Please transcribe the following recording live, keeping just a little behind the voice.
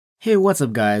Hey, what's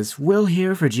up guys, Will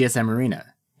here for GSM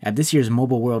Arena. At this year's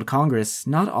Mobile World Congress,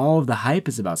 not all of the hype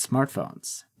is about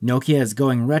smartphones. Nokia is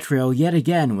going retro yet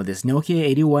again with this Nokia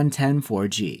 8110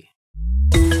 4G.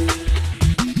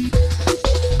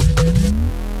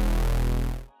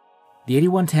 The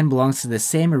 8110 belongs to the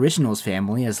same originals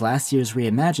family as last year's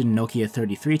reimagined Nokia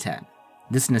 3310.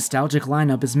 This nostalgic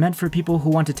lineup is meant for people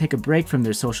who want to take a break from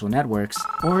their social networks,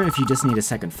 or if you just need a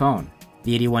second phone.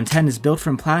 The 8110 is built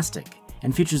from plastic,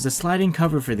 and features a sliding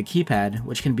cover for the keypad,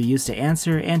 which can be used to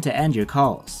answer and to end your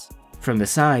calls. From the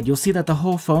side, you'll see that the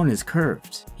whole phone is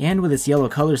curved, and with its yellow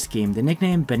color scheme, the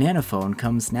nickname Banana Phone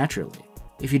comes naturally.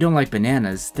 If you don't like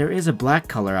bananas, there is a black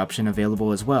color option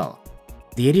available as well.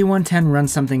 The 8110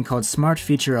 runs something called Smart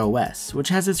Feature OS, which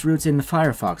has its roots in the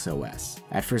Firefox OS.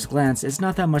 At first glance, it's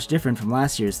not that much different from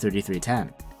last year's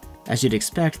 3310. As you'd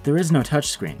expect, there is no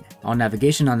touchscreen. All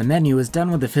navigation on the menu is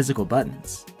done with the physical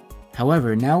buttons.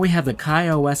 However, now we have the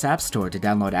KaiOS App Store to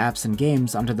download apps and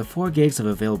games onto the 4 gigs of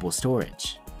available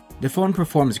storage. The phone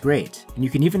performs great, and you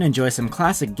can even enjoy some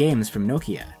classic games from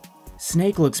Nokia.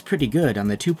 Snake looks pretty good on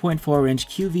the 2.4-inch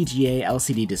QVGA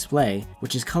LCD display,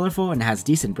 which is colorful and has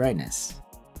decent brightness.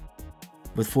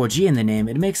 With 4G in the name,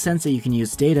 it makes sense that you can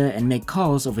use data and make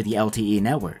calls over the LTE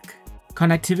network.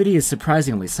 Connectivity is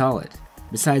surprisingly solid.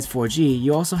 Besides 4G,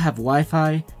 you also have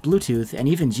Wi-Fi, Bluetooth, and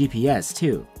even GPS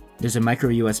too. There's a micro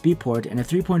USB port and a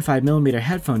 3.5mm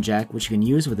headphone jack which you can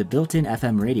use with a built-in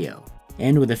FM radio.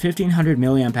 And with a 1500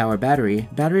 mAh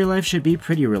battery life should be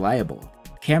pretty reliable.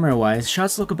 Camera-wise,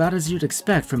 shots look about as you'd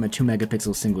expect from a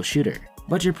 2-megapixel single shooter,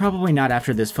 but you're probably not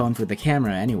after this phone for the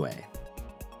camera anyway.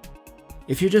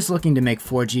 If you're just looking to make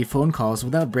 4G phone calls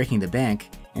without breaking the bank,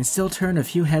 and still turn a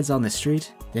few heads on the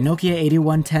street, the Nokia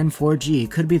 8110 4G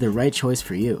could be the right choice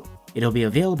for you. It'll be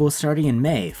available starting in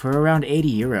May for around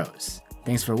 €80.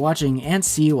 Thanks for watching, and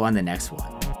see you on the next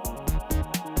one.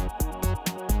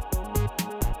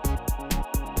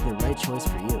 The right choice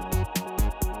for you.